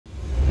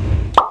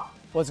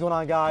What's going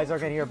on, guys?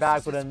 Ironcane here,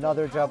 back with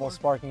another Jebel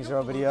Sparking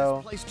Zero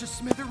video.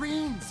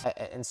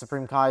 And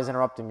Supreme Kai is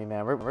interrupting me,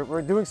 man.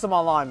 We're doing some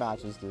online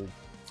matches, dude.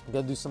 We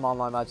gotta do some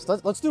online matches.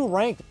 Let's do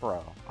ranked,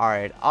 bro. All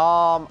right.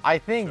 I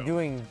think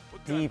doing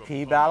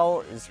DP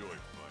battle is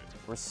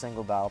for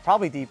single battle.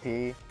 Probably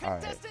DP. All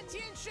right.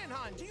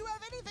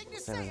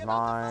 Same as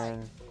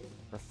mine.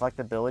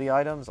 Reflectability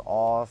items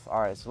off. All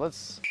right. So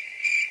let's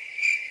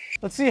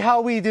see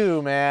how we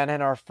do, man,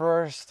 in our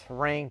first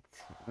ranked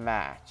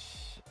match.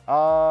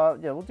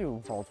 Yeah, we'll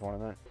do full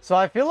tournament. So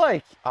I feel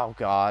like, oh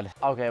god.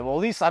 Okay, well, at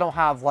least I don't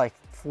have like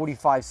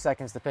 45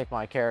 seconds to pick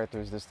my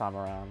characters this time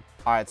around.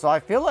 All right, so I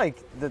feel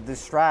like the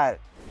strat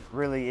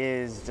really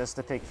is just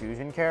to pick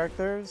fusion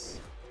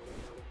characters.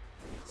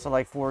 So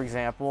like, for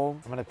example,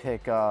 I'm gonna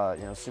pick, you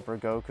know, Super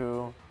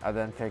Goku, and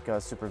then pick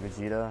Super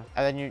Vegeta.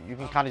 And then you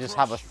can kind of just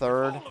have a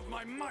third,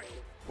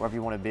 wherever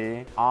you want to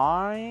be.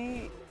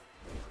 I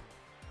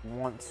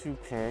want to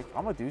pick,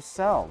 I'm gonna do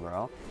Cell,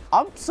 bro.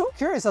 I'm so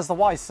curious as to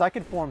why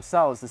second form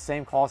Cell is the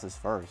same cost as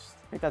first.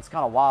 I think that's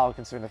kind of wild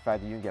considering the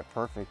fact that you can get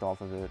perfect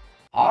off of it.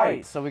 All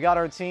right, so we got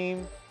our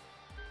team.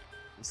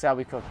 Let's see how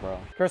we cook, bro.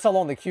 Here's how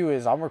long the queue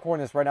is. I'm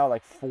recording this right now at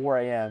like 4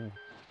 a.m.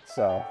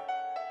 So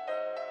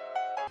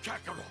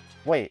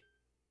wait,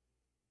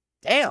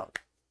 damn,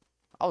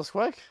 that was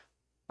quick.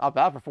 Not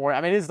bad for 4.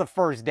 I mean, it is the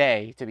first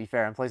day, to be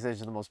fair, and PlayStation is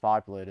the most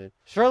populated.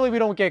 Surely we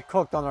don't get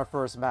cooked on our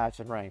first match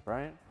in rank,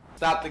 right?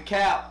 Stop the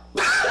cap.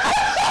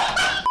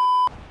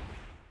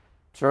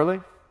 Surely.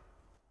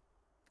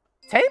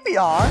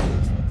 Tapion?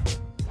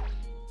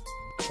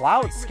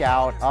 Cloud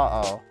Scout?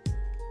 Uh-oh.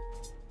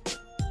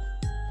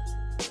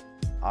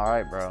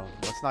 Alright, bro.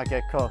 Let's not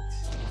get cooked.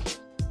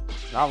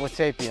 Not with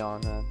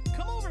Tapion, then.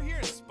 Come over here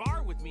and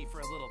spar with me for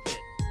a little bit.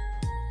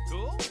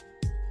 Cool?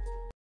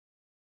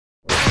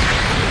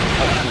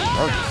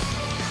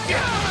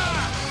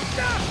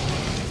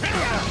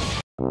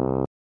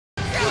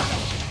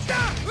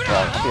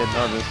 Get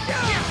nervous.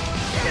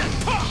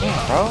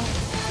 Damn, bro.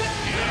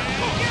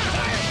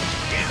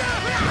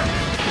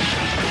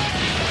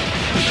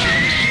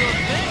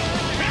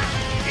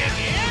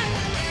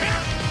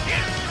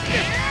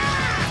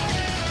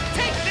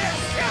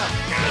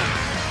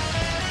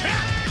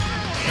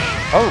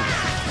 Oh,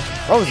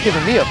 bro, he's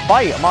giving me a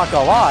fight. I'm not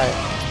gonna lie.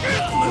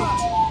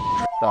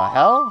 The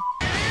hell?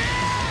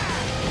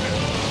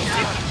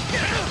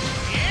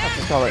 I'm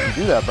just gonna let you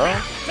do that, bro.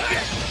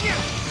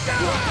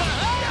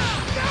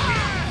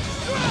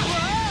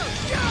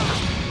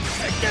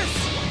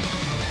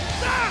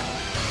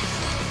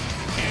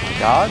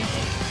 God.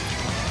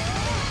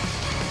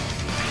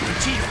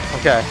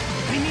 Okay.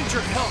 I need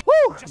your help.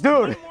 Woo,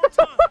 dude.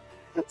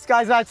 This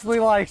guy's actually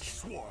like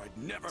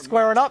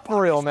squaring up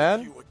for real,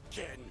 man.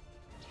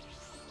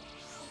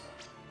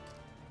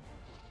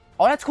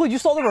 Oh, that's cool. You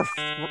saw the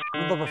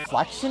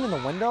reflection in the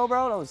window,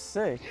 bro? That was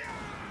sick.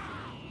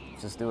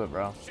 Let's just do it,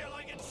 bro.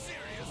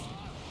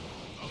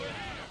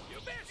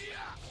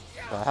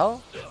 The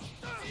hell?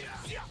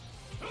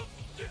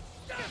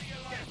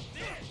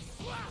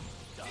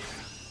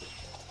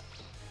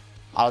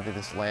 I don't think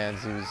this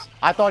lands.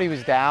 I thought he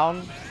was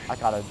down. I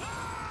gotta.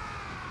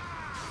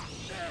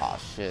 Oh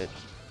shit.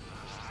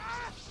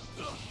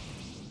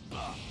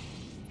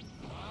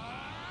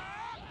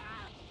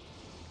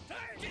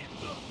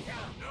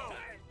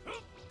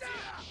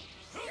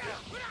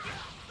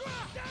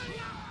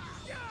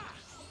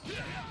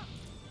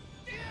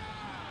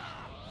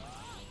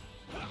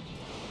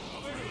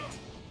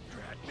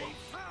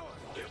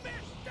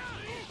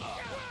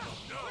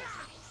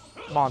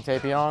 Come on,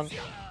 Tapion.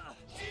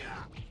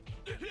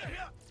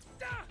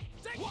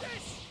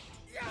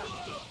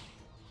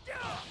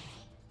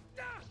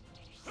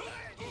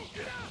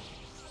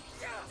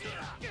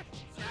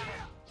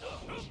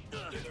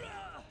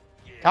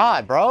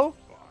 God, bro.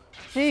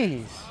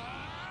 Jeez.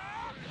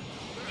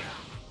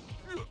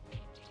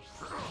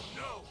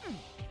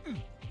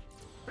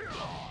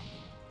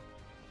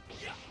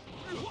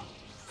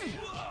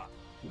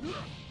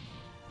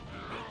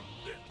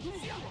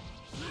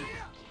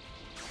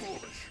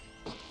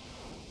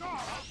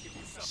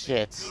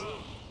 Shit.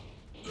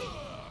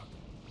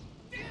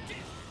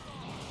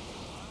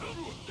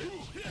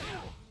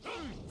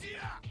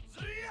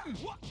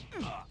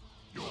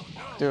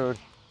 Dude.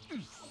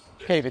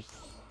 David.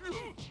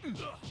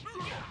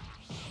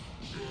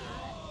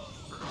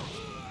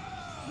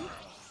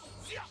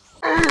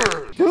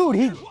 Dude,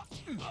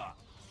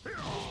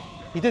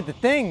 he did the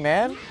thing,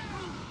 man.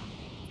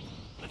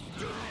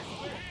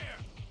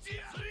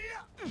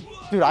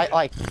 Dude,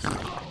 I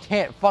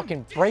can't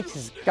fucking break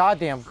his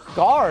goddamn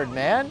guard,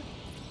 man.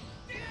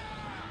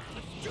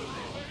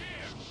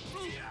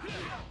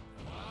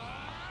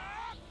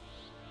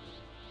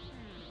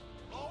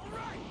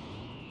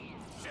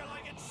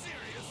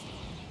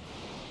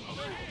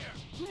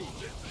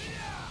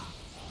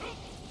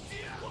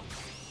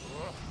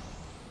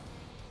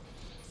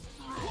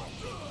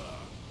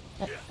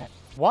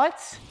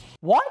 What?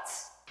 What?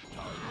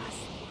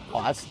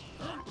 Oh,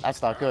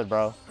 that's not good,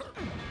 bro.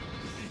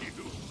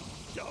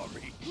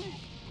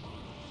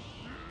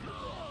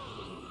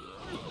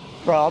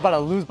 Bro, I'm about to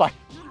lose by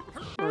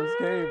this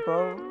game,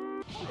 bro.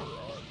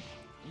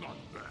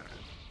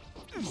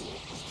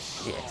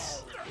 Shit.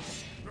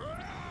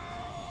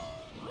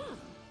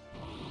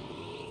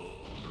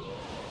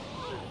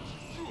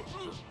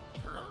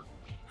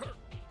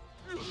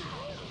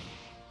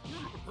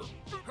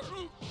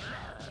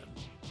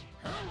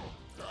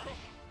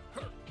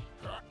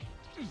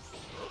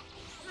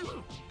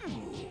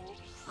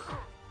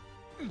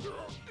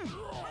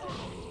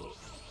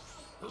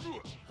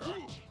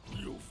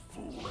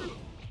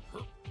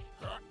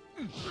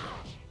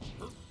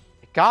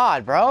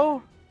 God,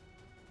 bro.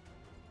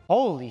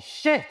 Holy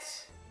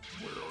shit.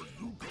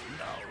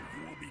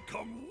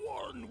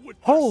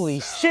 Holy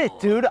shit,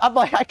 dude. I'm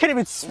like, I can't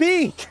even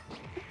speak.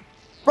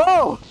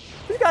 Bro,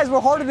 these guys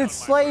were harder than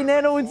Slay,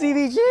 Nano, and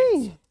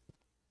ZVG.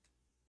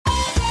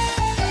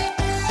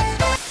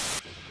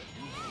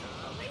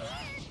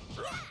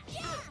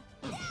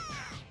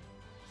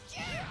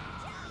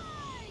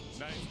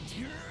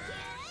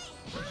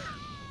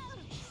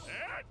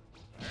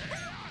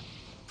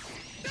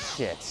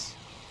 Shit.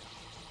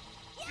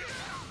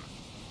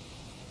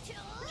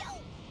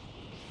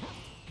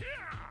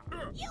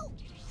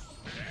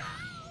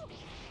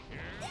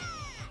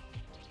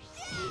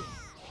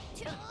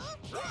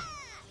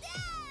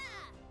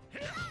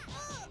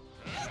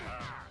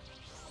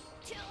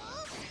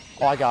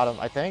 Oh, I got him,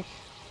 I think.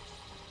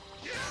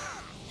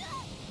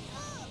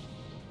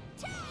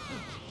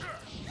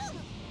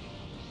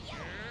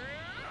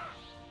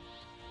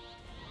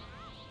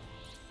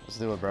 Let's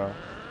do it, bro.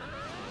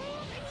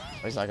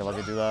 He's not gonna let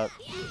me do that.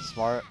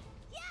 Smart.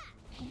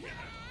 Here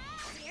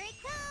it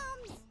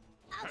comes.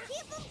 I'll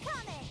keep them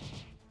coming.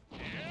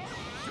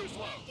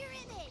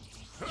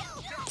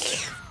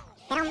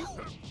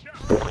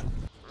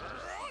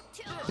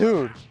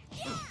 Dude.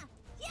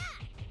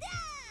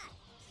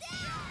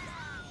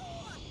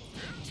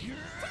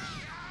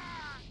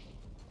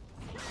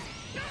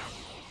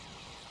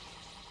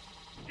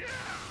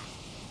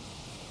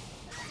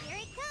 Here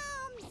it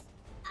comes.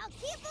 I'll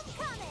keep them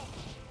coming.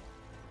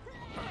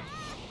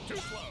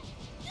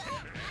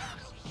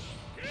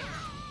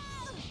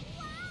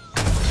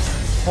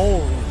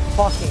 Holy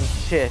fucking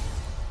shit.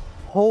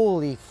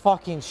 Holy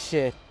fucking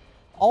shit.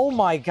 Oh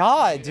my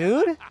god,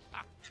 dude.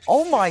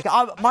 Oh my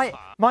god.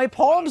 My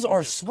palms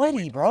are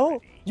sweaty, bro.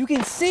 You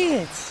can see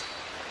it.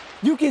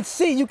 You can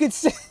see.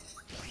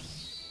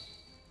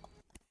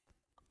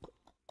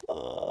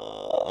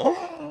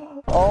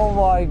 Oh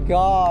my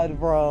god,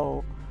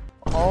 bro.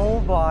 Oh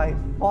my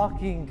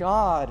fucking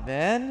god,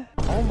 man.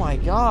 Oh my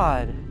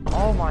god.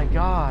 Oh my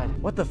god.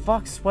 What the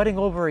fuck? Sweating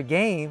over a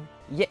game?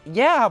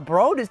 Yeah,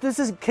 bro. This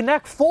is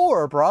Connect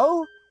 4,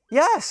 bro.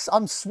 Yes,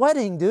 I'm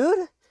sweating,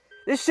 dude.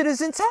 This shit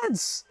is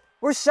intense.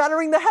 We're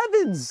shattering the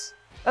heavens.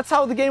 That's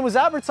how the game was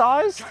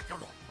advertised.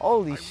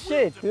 Holy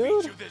shit,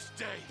 dude.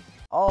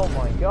 Oh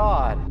my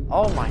god.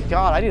 Oh my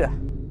god. I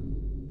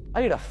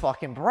need a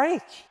fucking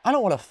break. I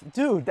don't want to,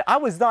 dude. I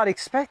was not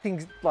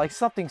expecting like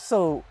something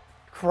so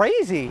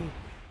crazy.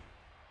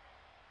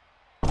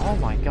 Oh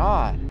my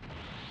god.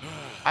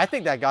 I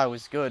think that guy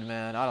was good,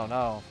 man. I don't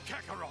know.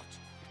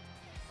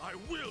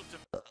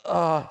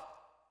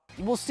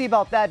 We'll see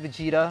about that,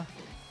 Vegeta.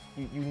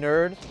 You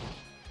nerd.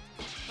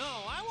 No,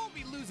 I won't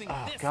be losing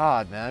Oh this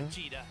god, one, man.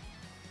 Vegeta.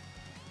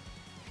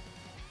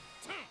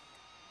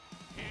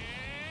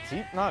 Is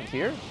he not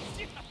here?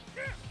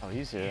 Oh,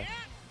 he's here.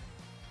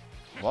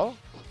 Hello?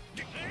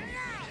 Is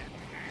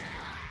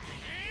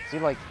he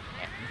like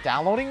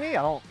downloading me?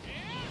 I don't.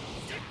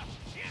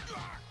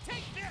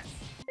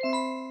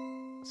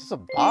 Is this a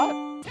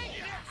bot?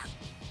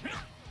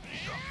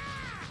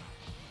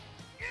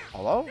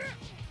 Hello?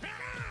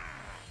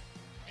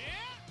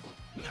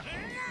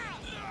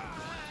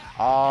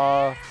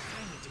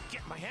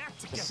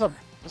 Is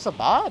this a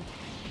bot?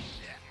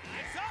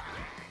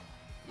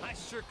 I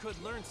sure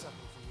could learn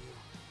something from you.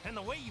 And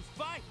the way you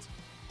fight.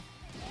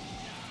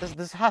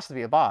 This has to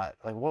be a bot.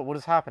 Like what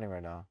is happening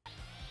right now?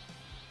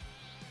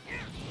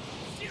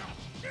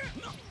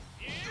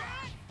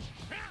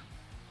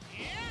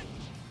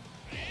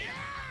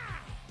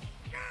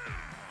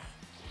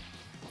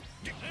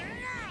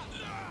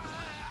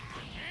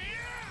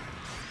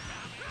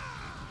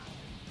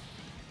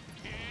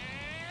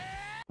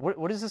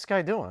 What is this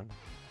guy doing?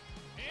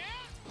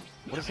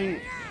 What is he?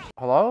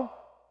 Hello?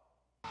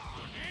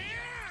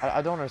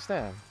 I don't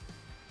understand.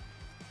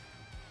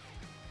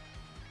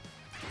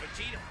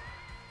 Vegeta,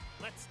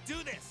 let's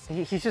do this.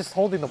 He's just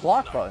holding the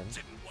block button.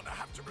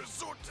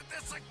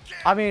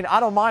 I mean, I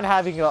don't mind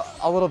having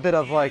a little bit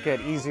of like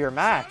an easier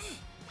match.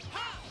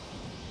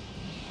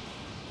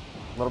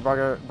 Little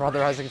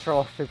brother has the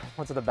control.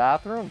 Went to the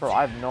bathroom? Bro,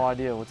 I have no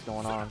idea what's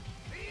going on.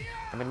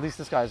 I mean, at least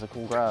this guy has a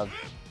cool grab.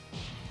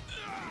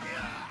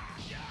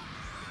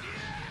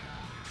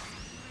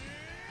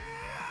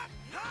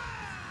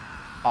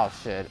 Oh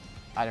shit.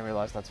 I didn't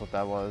realize that's what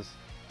that was.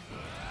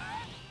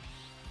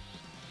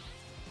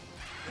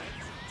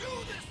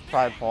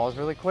 Try to pause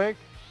really quick.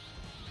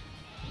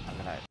 I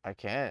mean, I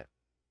can't.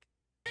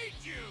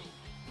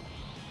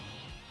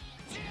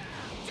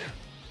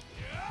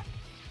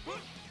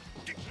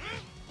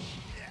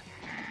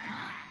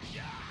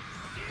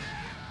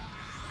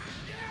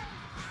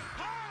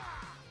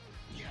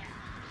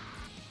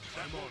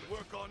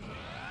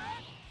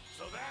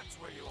 So that's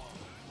where you are.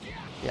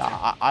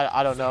 Yeah,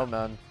 I don't know,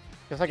 man.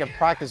 Guess I can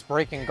practice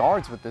breaking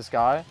guards with this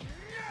guy.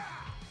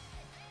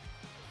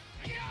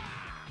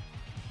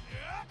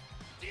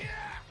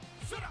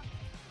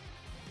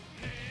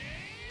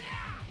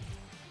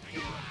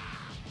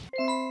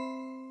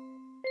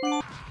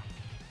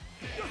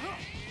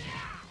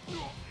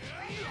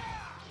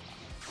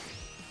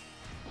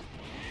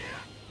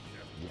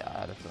 Yeah,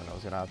 I definitely know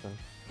what's gonna happen.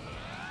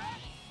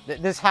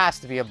 This has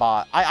to be a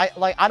bot.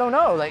 I don't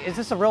know. Like, is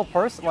this a real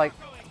person? Like,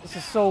 this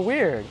is so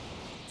weird.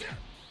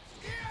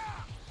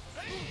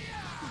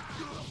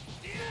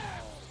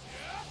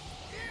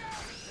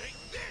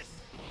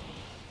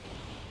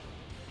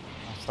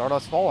 Start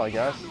us small, I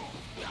guess.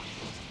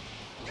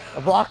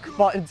 The block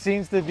button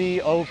seems to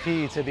be OP,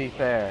 to be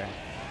fair.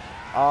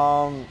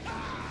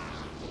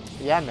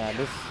 Yeah, man,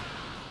 this...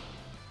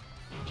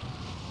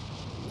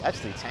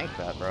 Actually tanked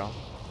that, bro.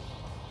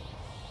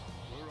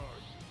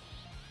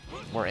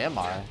 Where am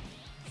I?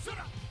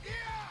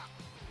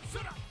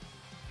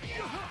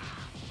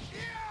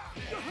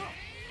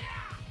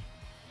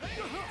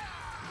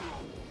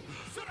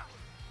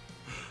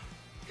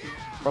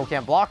 Bro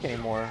can't block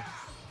anymore.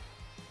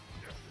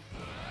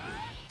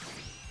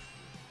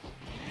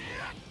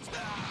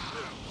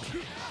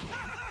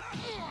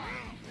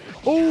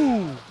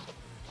 Ooh!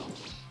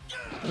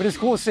 But it's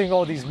cool seeing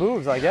all these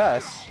moves, I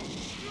guess.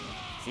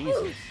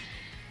 Jesus.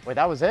 Wait,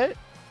 that was it?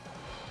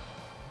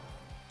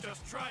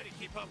 Just try to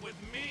keep up with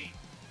me.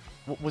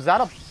 Was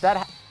that a...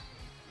 that...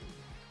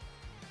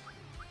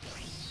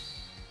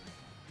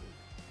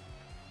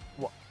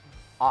 What?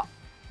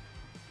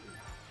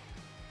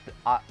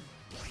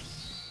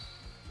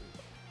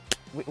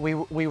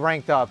 We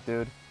ranked up,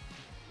 dude.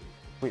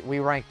 We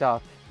ranked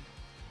up.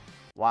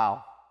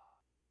 Wow.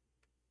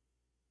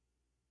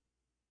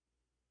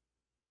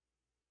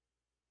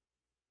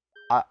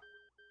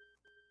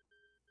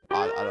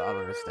 I don't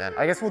understand.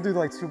 I guess we'll do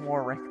like 2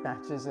 more ranked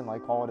matches and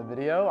like call it a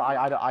video.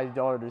 I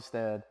don't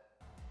understand.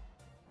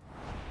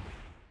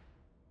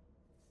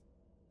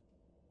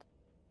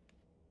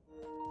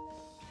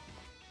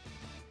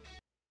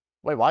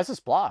 Wait, why is this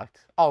blocked?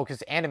 Oh,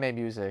 because anime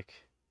music.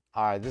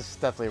 Alright, this is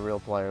definitely a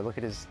real player. Look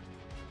at his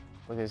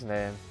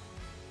name.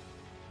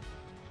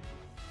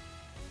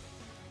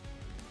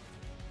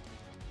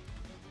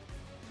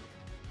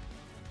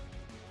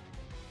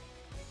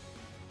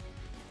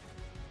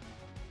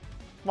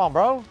 Come on,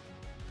 bro. What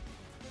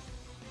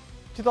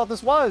you thought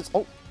this was?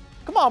 Oh,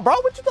 come on, bro.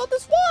 What you thought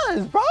this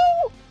was, bro?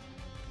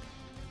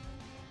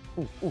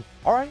 Ooh,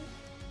 all right.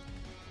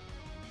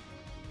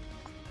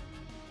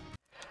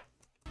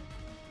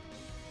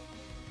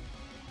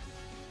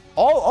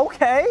 Oh,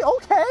 okay,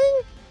 okay.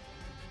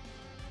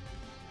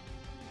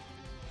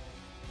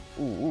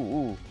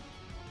 Ooh.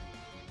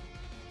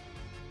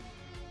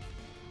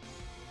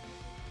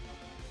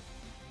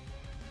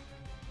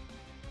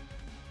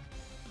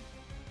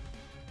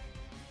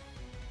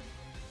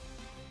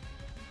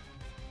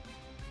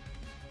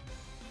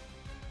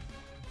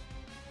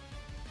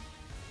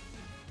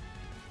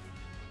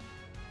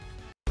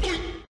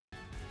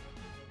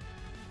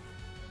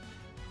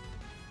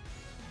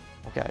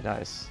 Okay,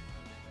 nice.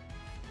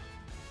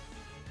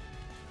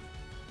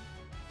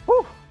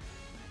 Whew.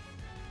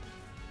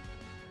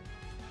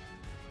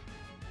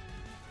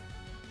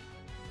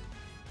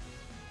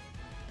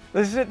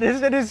 This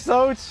shit is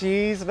so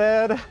cheese,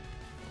 man.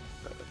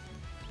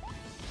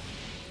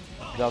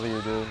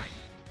 W, dude.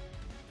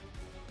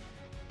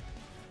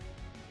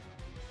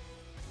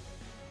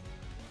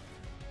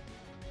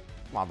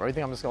 Come on, bro. You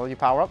think I'm just gonna let you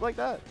power up like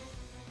that?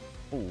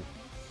 Ooh.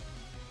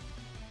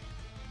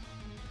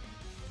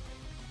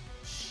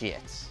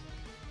 Shit.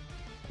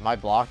 Am I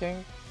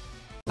blocking?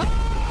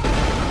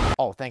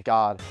 Oh, thank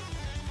God.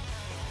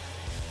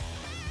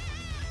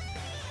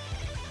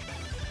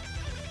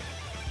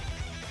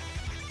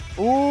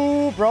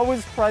 Ooh, bro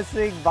was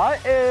pressing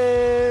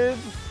buttons.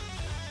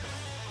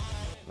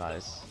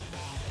 Nice.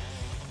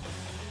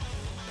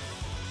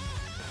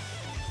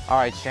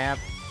 Alright, champ.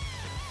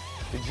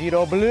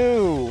 Vegito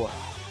Blue.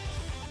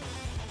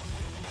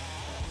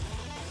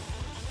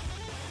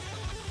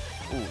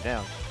 Ooh,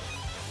 damn.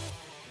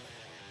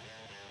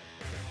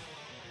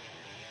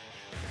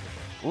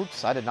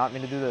 Oops, I did not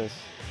mean to do this.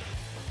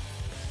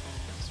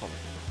 I'm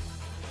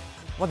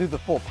gonna do the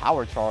full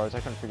power charge. I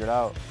couldn't figure it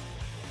out.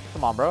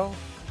 Come on, bro.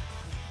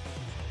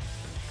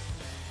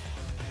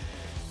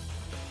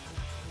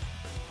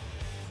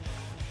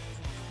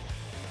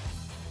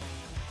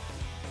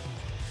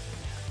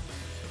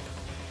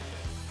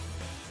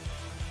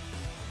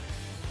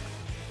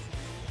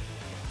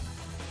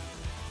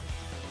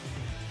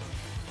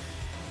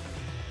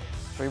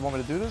 Sure you want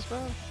me to do this,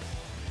 man?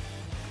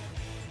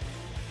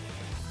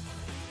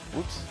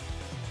 Whoops.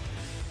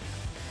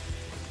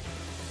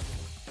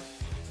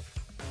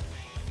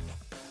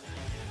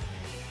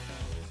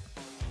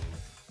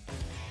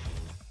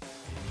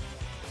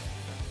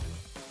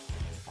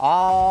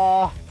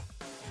 Ah.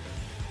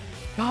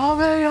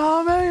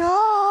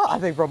 Kamehameha! I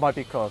think bro might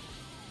be cooked.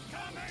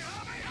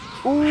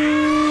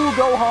 Ooh,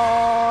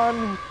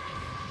 Gohan!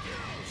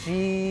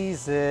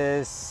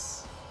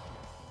 Jesus.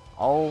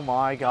 Oh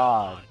my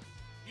god.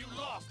 You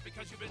lost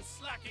because you've been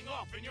slacking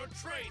off in your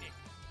training.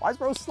 Why is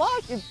bro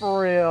slacking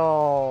for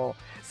real?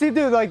 See,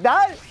 dude, like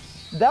that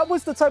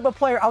was the type of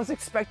player I was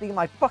expecting in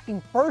my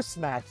fucking first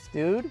match,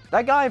 dude.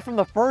 That guy from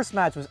the first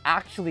match was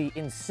actually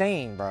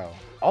insane, bro.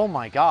 Oh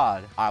my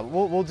god. All right,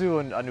 we'll do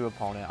a new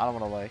opponent. I don't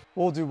want to like.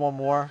 We'll do one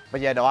more.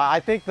 But yeah, no, I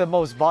think the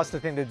most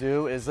busted thing to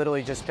do is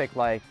literally just pick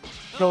like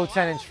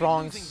Goten and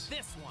Trunks,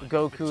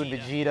 Goku and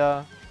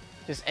Vegeta.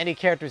 Just any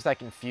characters that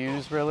can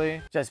fuse,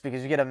 really. Just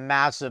because you get a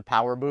massive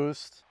power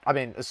boost. I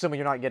mean, assuming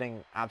you're not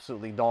getting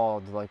absolutely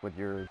dogged like with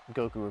your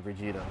Goku or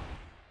Vegeta.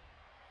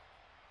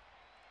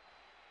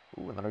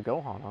 Ooh, another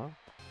Gohan, huh?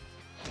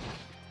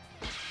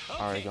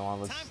 Okay, Alright, Gohan,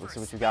 let's time see for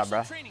what a you got,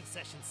 special bruh. Training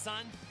session,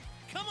 son.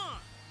 Come on.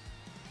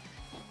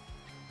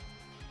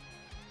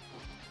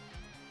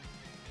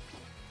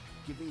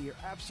 Give me your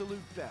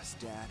absolute best,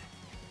 Dad.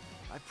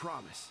 I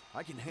promise,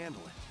 I can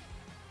handle it.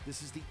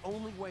 This is the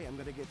only way I'm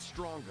gonna get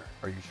stronger.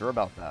 Are you sure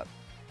about that?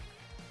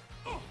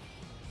 Oh,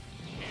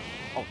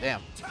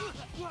 damn.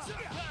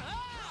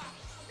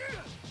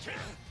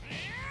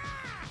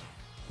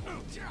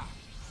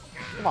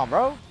 Come on,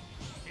 bro.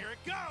 Here it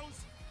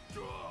goes.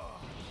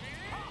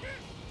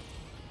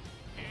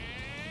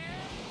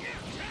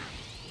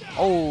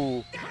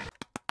 Oh.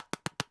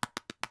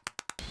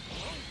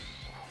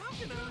 How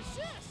can I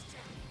resist?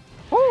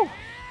 Woo.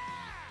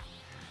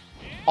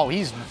 Oh,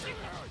 he's...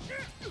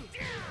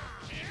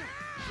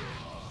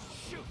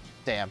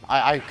 Damn,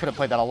 I could have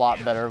played that a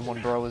lot better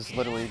when bro was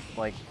literally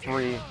like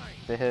 3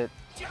 to hit.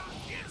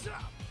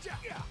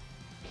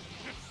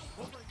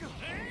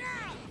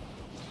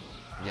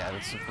 Yeah,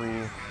 that's a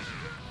free...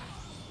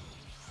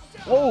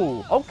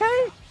 Whoa,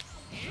 okay.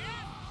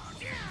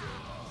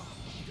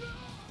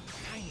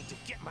 I need to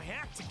get my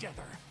act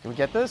together. Can we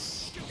get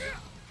this?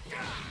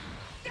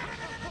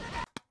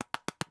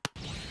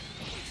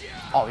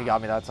 Oh, he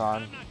got me that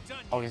time.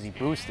 Oh, because he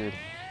boosted.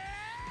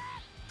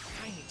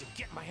 I need to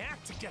get my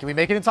act together. Can we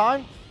make it in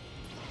time?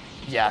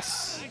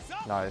 Yes.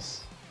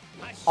 Nice.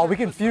 Oh, we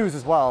can fuse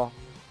as well.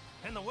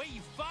 And the way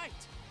you fight.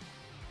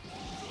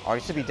 Oh,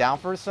 he should be down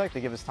for a sec to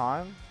give us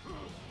time.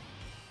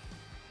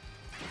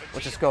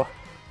 Let's just go.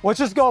 Let's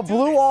just go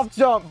blue off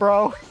jump,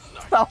 bro.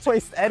 Not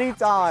waste any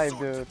time,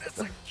 dude.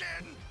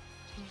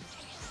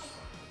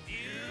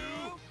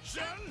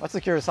 Let's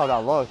curious how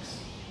that looks.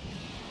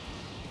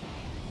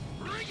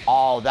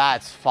 Oh,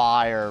 that's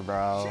fire,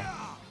 bro.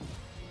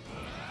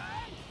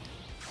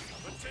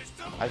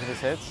 I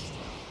just hits.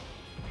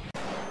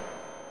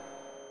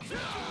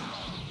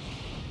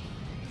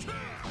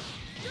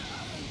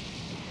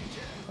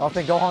 I don't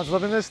think Gohan's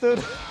living this,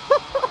 dude.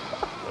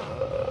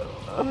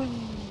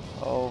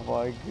 Oh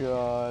my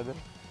god.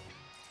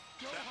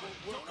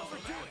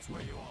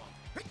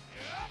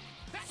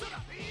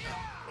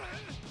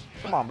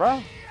 Come on,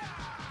 bro.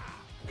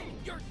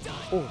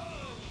 Ooh.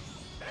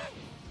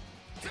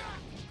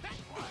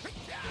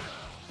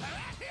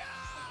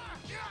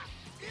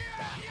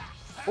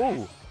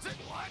 Ooh.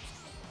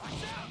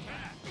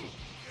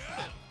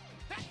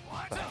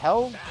 The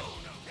hell?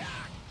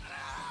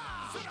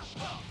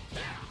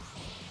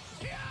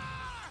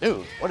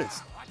 Dude,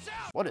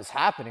 what is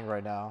happening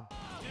right now?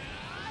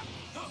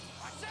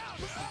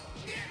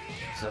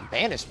 It's a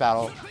banish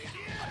battle.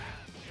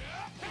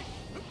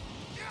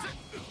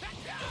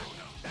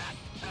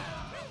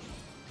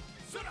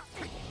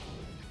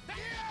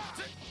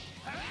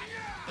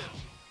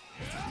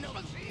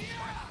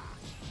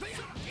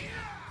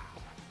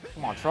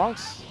 Come on,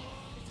 Trunks.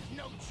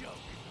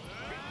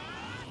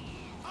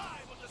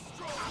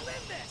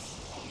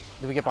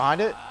 Do we get behind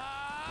it?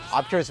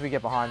 I'm curious if we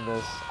get behind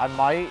this. I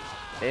might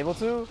be able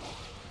to.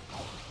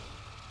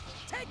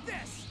 Take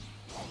this.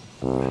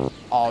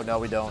 Oh, no,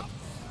 we don't.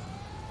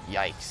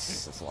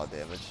 Yikes. That's a lot of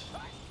damage.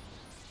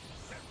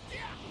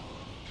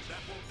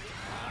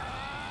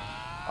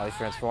 Oh, he's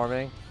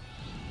transforming.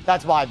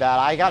 That's my bad.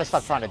 I gotta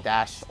stop trying to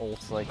dash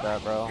ults like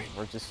that, bro.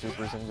 Or just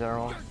supers in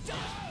general.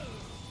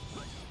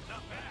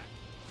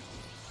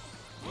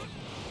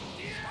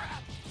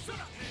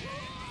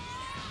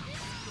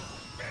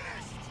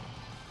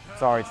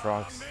 Sorry,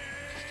 Trunks.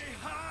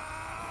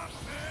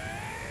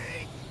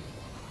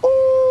 Ooh!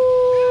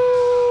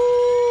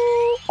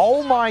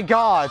 Oh my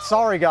god.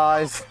 Sorry,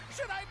 guys.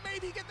 Should I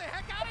maybe get the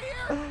heck out of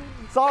here?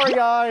 Sorry,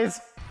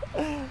 guys.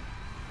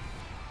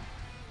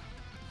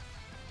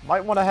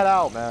 Might want to head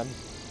out, man.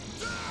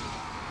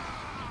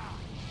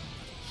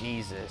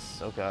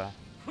 Jesus. Okay.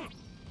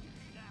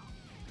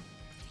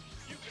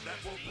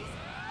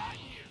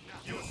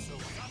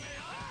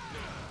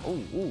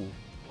 Ooh, ooh.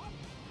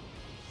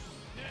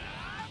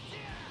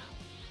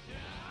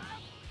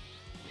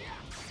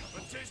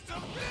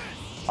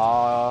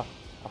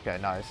 Okay,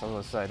 nice. I was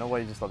gonna say, no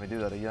way you just let me do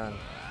that again.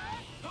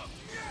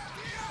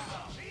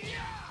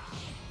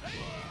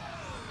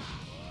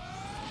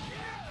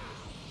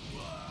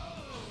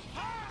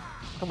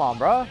 Come on,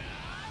 bruh.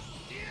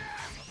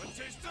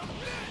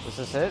 Does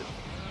this hit?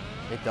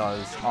 It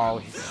does.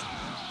 Oh,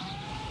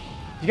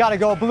 you gotta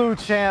go blue,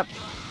 champ.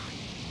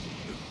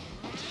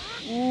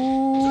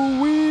 Ooh.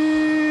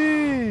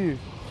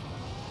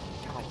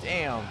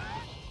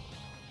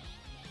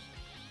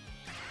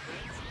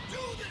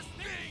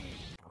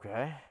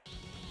 Okay.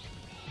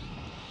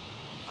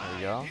 There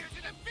we go.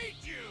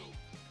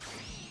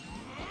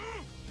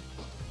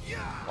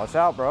 Watch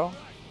out, bro.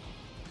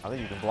 I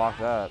think you can block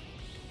that.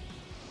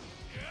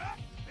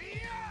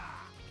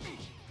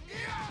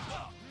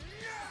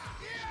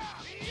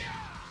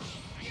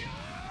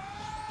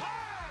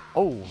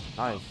 Oh,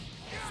 nice.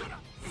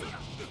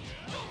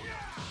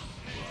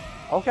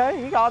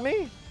 Okay, he got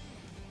me.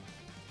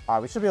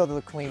 Alright, we should be able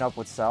to clean up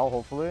with Cell,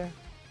 hopefully.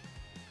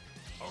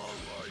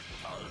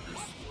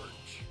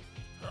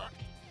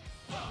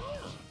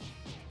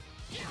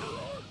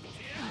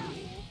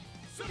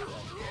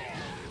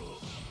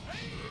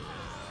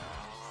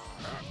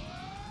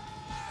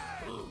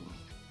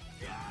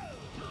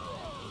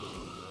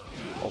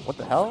 Oh, what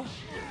the hell?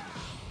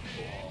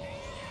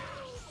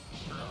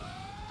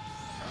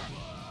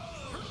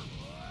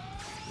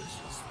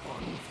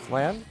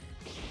 Land.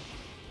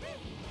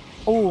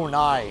 Oh,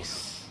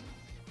 nice.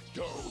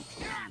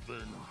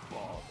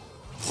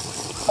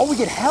 Oh, we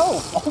get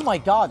health. Oh my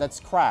god, that's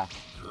crack.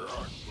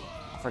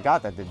 I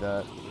forgot that did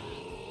that.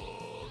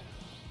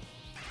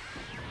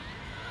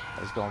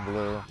 It's going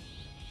blue.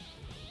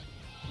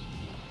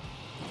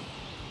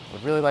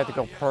 Would really like to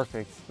go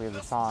perfect if we have the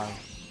time.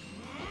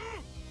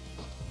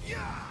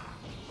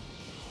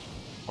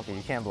 Okay,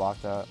 you can't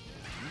block that.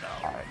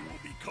 Alright.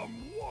 Become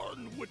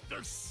one with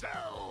the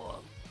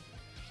cell.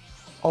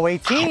 Oh,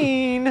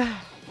 18!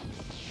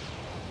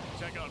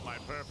 Check out my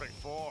perfect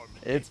form.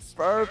 It's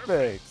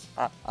perfect!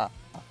 Alright,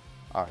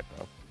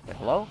 bro. Wait,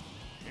 hello?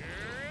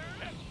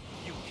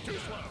 You too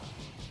slow.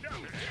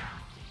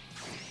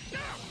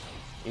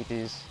 Eat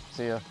these.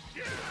 See ya.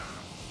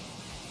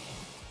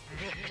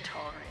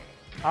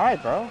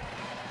 Alright, bro.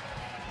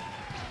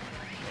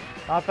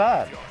 Not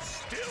bad.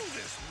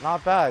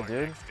 Not bad,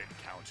 dude.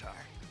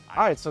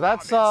 Alright, so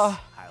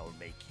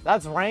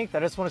that's ranked. I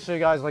just want to show you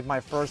guys like my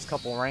first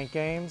couple ranked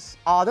games.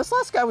 This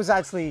last guy was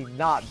actually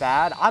not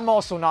bad. I'm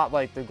also not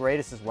like the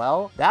greatest as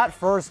well. That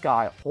first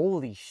guy,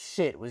 holy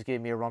shit, was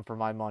giving me a run for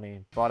my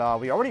money.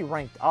 But we already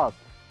ranked up,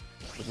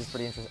 which is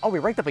pretty interesting. Oh, we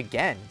ranked up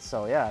again.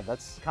 So yeah,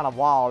 that's kind of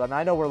wild. I mean,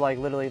 I know we're like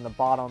literally in the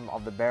bottom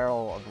of the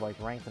barrel of like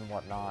ranked and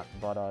whatnot.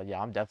 But yeah,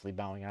 I'm definitely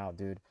bowing out,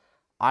 dude.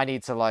 I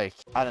need to like,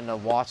 I don't know,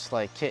 watch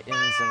like kittens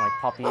and like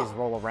puppies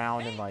roll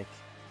around in like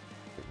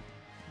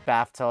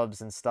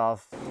bathtubs and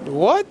stuff.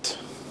 What?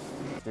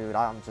 Dude,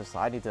 I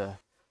need to...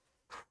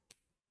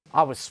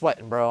 I was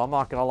sweating, bro. I'm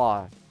not gonna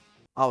lie.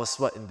 I was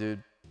sweating,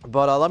 dude.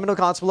 But let me know in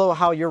the comments below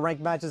how your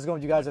ranked matches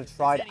going. You guys have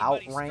tried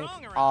Outrank.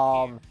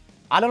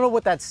 I don't know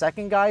what that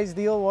second guy's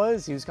deal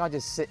was. He was kind of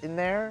just sitting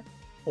there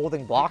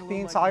holding block the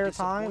entire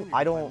time.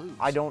 I don't know.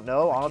 I don't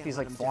know if he's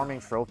like farming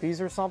trophies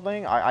or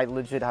something. I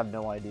legit have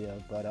no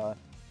idea. But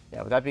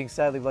yeah, with that being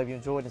said, leave a like if you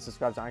enjoyed and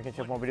subscribe to Ironcane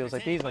for more videos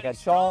like these. Like I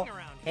Shaw.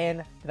 And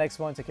the next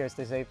one, take care,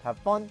 stay safe, have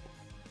fun.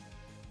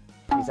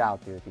 Peace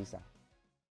out, dude. Peace out.